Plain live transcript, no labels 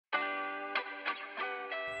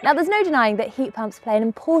Now, there's no denying that heat pumps play an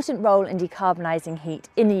important role in decarbonising heat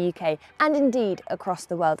in the UK and indeed across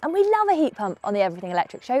the world. And we love a heat pump on the Everything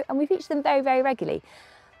Electric show, and we feature them very, very regularly.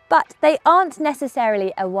 But they aren't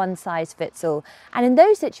necessarily a one-size-fits-all. And in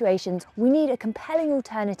those situations, we need a compelling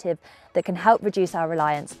alternative that can help reduce our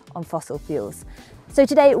reliance on fossil fuels. So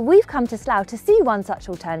today we've come to Slough to see one such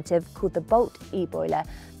alternative called the Bolt e-boiler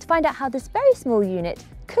to find out how this very small unit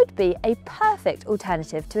could be a perfect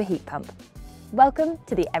alternative to a heat pump. Welcome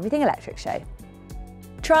to the Everything Electric show.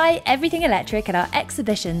 Try Everything Electric at our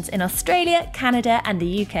exhibitions in Australia, Canada and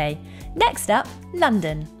the UK. Next up,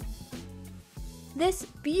 London. This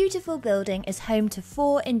beautiful building is home to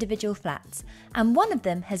 4 individual flats, and one of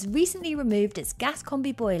them has recently removed its gas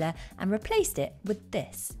combi boiler and replaced it with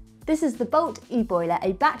this. This is the Bolt e-boiler,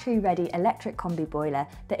 a battery-ready electric combi boiler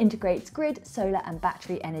that integrates grid, solar and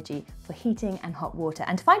battery energy for heating and hot water.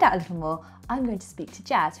 And to find out a little more, I'm going to speak to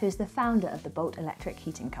Jazz, who is the founder of the Bolt Electric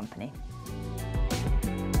Heating Company.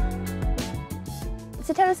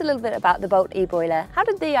 So tell us a little bit about the Bolt e-boiler. How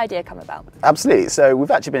did the idea come about? Absolutely. So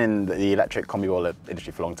we've actually been in the electric combi boiler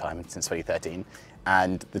industry for a long time, since 2013.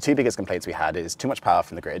 And the 2 biggest complaints we had is too much power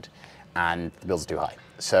from the grid and the bills are too high.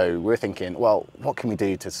 So we're thinking, well, what can we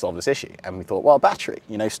do to solve this issue? And we thought, well, battery,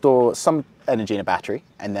 store some energy in a battery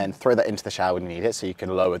and then throw that into the shower when you need it, so you can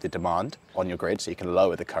lower the demand on your grid, so you can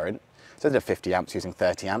lower the current. So instead of 50 amps, using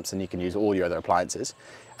 30 amps, and you can use all your other appliances.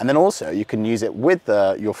 And then also you can use it with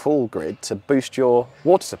your full grid to boost your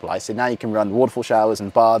water supply. So now you can run waterfall showers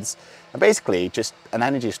and baths, and basically just an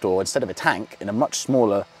energy store instead of a tank in a much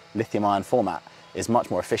smaller lithium-ion format is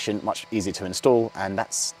much more efficient, much easier to install, and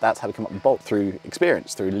that's how we come up with Bolt, through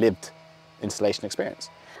experience, through lived installation experience.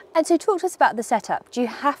 And so talk to us about the setup. Do you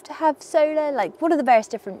have to have solar? What are the various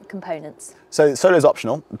different components? So solar is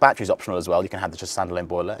optional, battery is optional as well. You can have just a standalone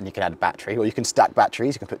boiler and you can add a battery, or you can stack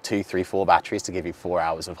batteries. You can put 2, 3, 4 batteries to give you 4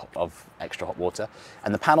 hours of extra hot water.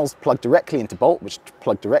 And the panels plug directly into Bolt, which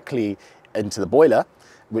plug directly into the boiler,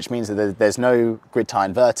 which means that there's no grid tie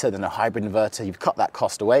inverter, there's no hybrid inverter. You've cut that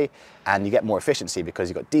cost away and you get more efficiency because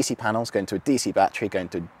you've got DC panels going to a DC battery, going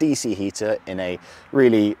to a DC heater in a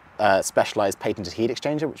really specialized patented heat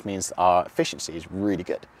exchanger, which means our efficiency is really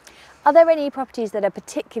good. Are there any properties that are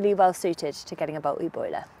particularly well suited to getting a Bolt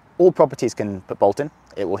e-boiler? All properties can put Bolt in.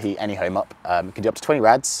 It will heat any home up. It can do up to 20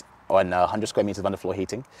 rads on 100 square meters of underfloor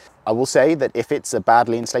heating. I will say that if it's a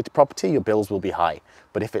badly insulated property, your bills will be high.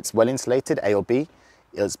 But if it's well insulated, A or B,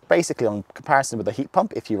 it's basically on comparison with a heat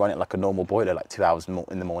pump. If you run it like a normal boiler, like 2 hours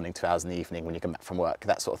in the morning, 2 hours in the evening when you come back from work,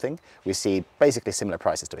 that sort of thing, we see basically similar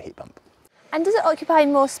prices to a heat pump. And does it occupy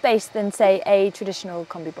more space than, say, a traditional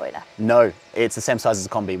combi boiler? No, it's the same size as a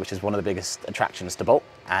combi, which is one of the biggest attractions to Bolt.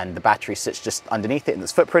 And the battery sits just underneath it in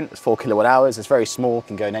its footprint. It's 4 kilowatt hours. It's very small,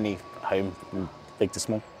 can go in any home, from big to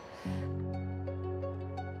small.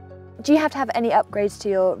 Do you have to have any upgrades to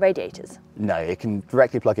your radiators? No, it can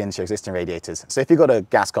directly plug into your existing radiators. So if you've got a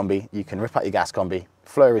gas combi, you can rip out your gas combi,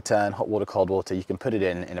 flow return, hot water, cold water, you can put it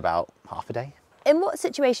in about half a day. In what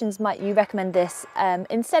situations might you recommend this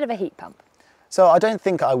instead of a heat pump? So I don't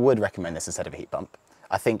think I would recommend this instead of a heat pump.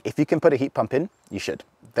 I think if you can put a heat pump in, you should.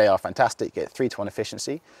 They are fantastic, you get 3-to-1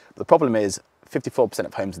 efficiency. The problem is 54%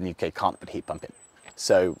 of homes in the UK can't put a heat pump in.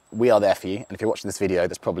 So we are there for you, and if you're watching this video,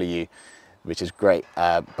 that's probably you, which is great.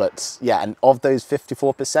 But yeah, and of those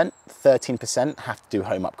 54%, 13% have to do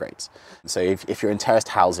home upgrades. So if you're in terraced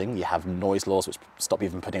housing, you have noise laws which stop you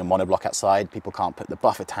from putting a monoblock outside. People can't put the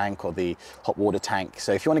buffer tank or the hot water tank.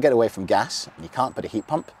 So if you want to get away from gas and you can't put a heat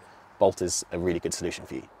pump, Bolt is a really good solution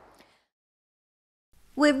for you.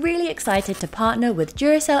 We're really excited to partner with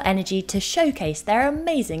Duracell Energy to showcase their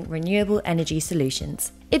amazing renewable energy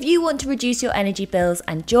solutions. If you want to reduce your energy bills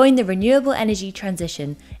and join the renewable energy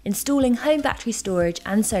transition, installing home battery storage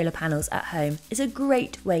and solar panels at home is a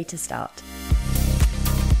great way to start.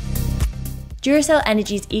 Duracell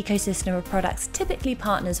Energy's ecosystem of products typically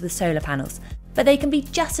partners with solar panels, but they can be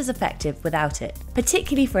just as effective without it,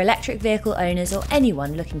 particularly for electric vehicle owners or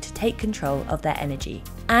anyone looking to take control of their energy.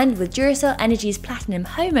 And with Duracell Energy's Platinum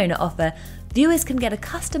Homeowner offer, viewers can get a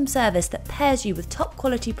custom service that pairs you with top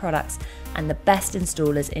quality products and the best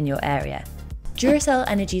installers in your area. Duracell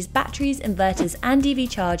Energy's batteries, inverters and EV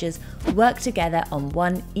chargers work together on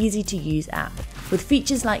one easy-to-use app. With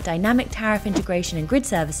features like dynamic tariff integration and grid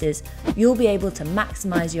services, you'll be able to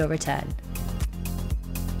maximise your return.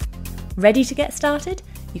 Ready to get started?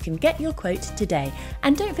 You can get your quote today.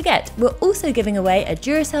 And don't forget, we're also giving away a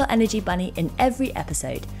Duracell Energy Bunny in every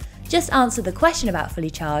episode. Just answer the question about Fully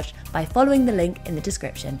Charged by following the link in the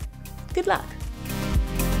description. Good luck!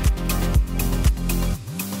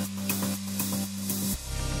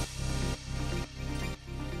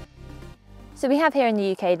 So we have here in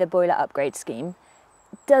the UK the boiler upgrade scheme.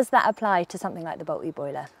 Does that apply to something like the Bolt-E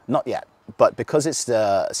boiler? Not yet, but because it's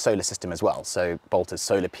the solar system as well, so Bolt is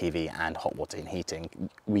solar PV and hot water and heating,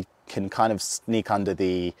 we can kind of sneak under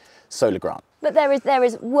the solar grant. But there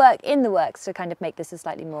is work in the works to kind of make this a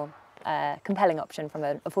slightly more compelling option from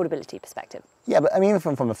an affordability perspective. Yeah, but I mean,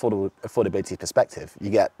 even from an affordability perspective,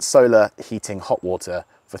 you get solar heating hot water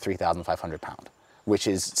for £3,500, which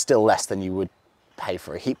is still less than you would pay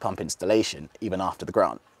for a heat pump installation even after the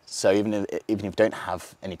grant. So even if you don't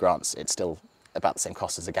have any grants, it's still about the same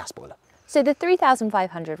cost as a gas boiler. So the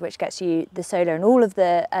 3,500, which gets you the solar and all of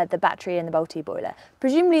the battery and the Bolt-E boiler,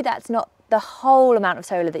 presumably that's not the whole amount of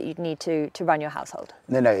solar that you'd need to run your household?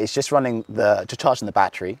 No, it's just running just charging the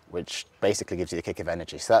battery, which basically gives you the kick of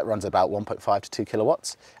energy. So that runs about 1.5 to 2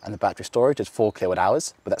 kilowatts, and the battery storage is 4 kilowatt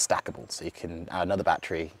hours, but that's stackable. So you can add another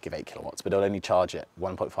battery, give 8 kilowatts, but it'll only charge at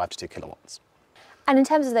 1.5 to 2 kilowatts. And in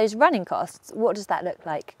terms of those running costs, what does that look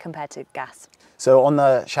like compared to gas? So on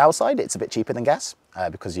the shower side, it's a bit cheaper than gas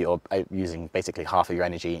because you're using basically half of your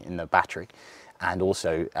energy in the battery, and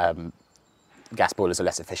also gas boilers are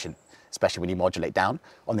less efficient, especially when you modulate down.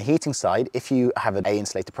 On the heating side, if you have an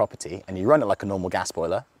A-insulated property and you run it like a normal gas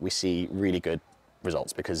boiler, we see really good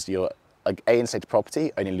results because your A-insulated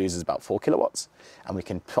property only loses about 4 kilowatts, and we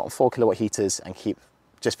can put on 4 kilowatt heaters and keep,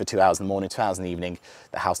 just for 2 hours in the morning, 2 hours in the evening,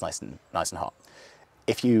 the house nice and hot.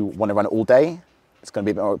 If you want to run it all day, it's going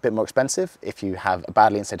to be a bit more expensive. If you have a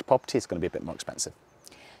badly insulated property, it's going to be a bit more expensive.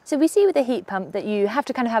 So we see with a heat pump that you have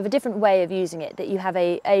to kind of have a different way of using it, that you have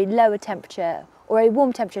a lower temperature or a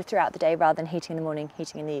warm temperature throughout the day rather than heating in the morning,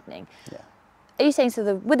 heating in the evening. Yeah. Are you saying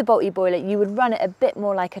so with the Bolt-E boiler, you would run it a bit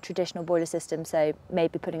more like a traditional boiler system, so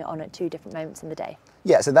maybe putting it on at 2 different moments in the day?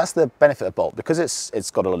 Yeah, so that's the benefit of Bolt. Because it's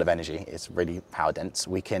got a lot of energy, it's really power dense,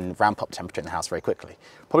 we can ramp up temperature in the house very quickly.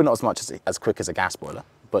 Probably not as much as quick as a gas boiler,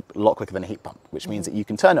 but a lot quicker than a heat pump, which means that you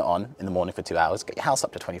can turn it on in the morning for 2 hours, get your house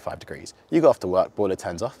up to 25 degrees. You go off to work, boiler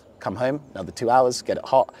turns off, come home, another 2 hours, get it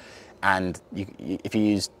hot, and if you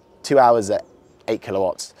use 2 hours at 8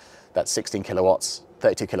 kilowatts, that's 16 kilowatts,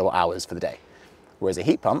 32 kilowatt hours for the day. Whereas a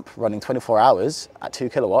heat pump running 24 hours at 2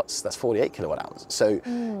 kilowatts, that's 48 kilowatt hours. So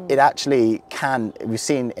it actually can, we've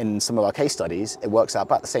seen in some of our case studies, it works out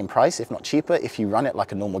about the same price, if not cheaper, if you run it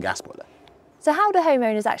like a normal gas boiler. So how do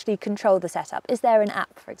homeowners actually control the setup? Is there an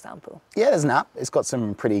app, for example? Yeah, there's an app. It's got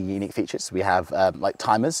some pretty unique features. We have like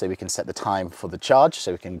timers, so we can set the time for the charge,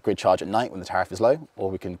 so we can grid charge at night when the tariff is low,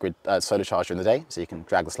 or we can grid solar charge during the day, so you can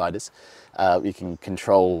drag the sliders. We can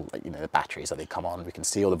control the batteries that they come on. We can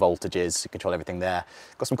see all the voltages, control everything there.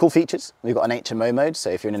 Got some cool features. We've got an HMO mode,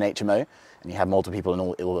 so if you're in an HMO and you have multiple people in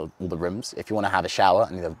all the rooms, if you want to have a shower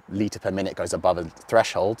and the litre per minute goes above a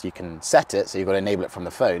threshold, you can set it, so you've got to enable it from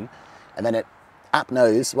the phone. And then app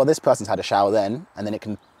knows, well, this person's had a shower then, and then it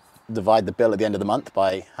can divide the bill at the end of the month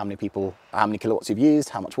by how many kilowatts you've used,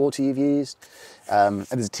 how much water you've used. And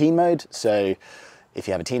there's a team mode, so if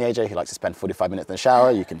you have a teenager who likes to spend 45 minutes in the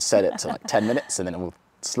shower, you can set it to like 10 minutes, and then it will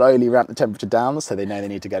slowly ramp the temperature down so they know they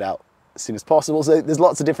need to get out as soon as possible. So there's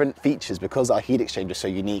lots of different features because our heat exchange is so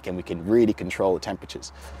unique and we can really control the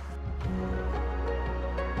temperatures.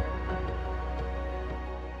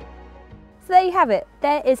 So there you have it.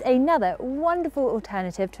 There is another wonderful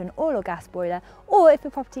alternative to an oil or gas boiler, or if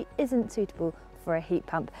your property isn't suitable for a heat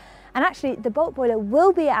pump. And actually the Bolt boiler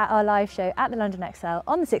will be at our live show at the London Excel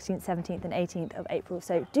on the 16th, 17th and 18th of April,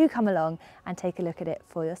 so do come along and take a look at it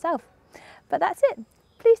for yourself. But that's it.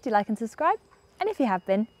 Please do like and subscribe, and if you have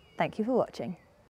been, thank you for watching.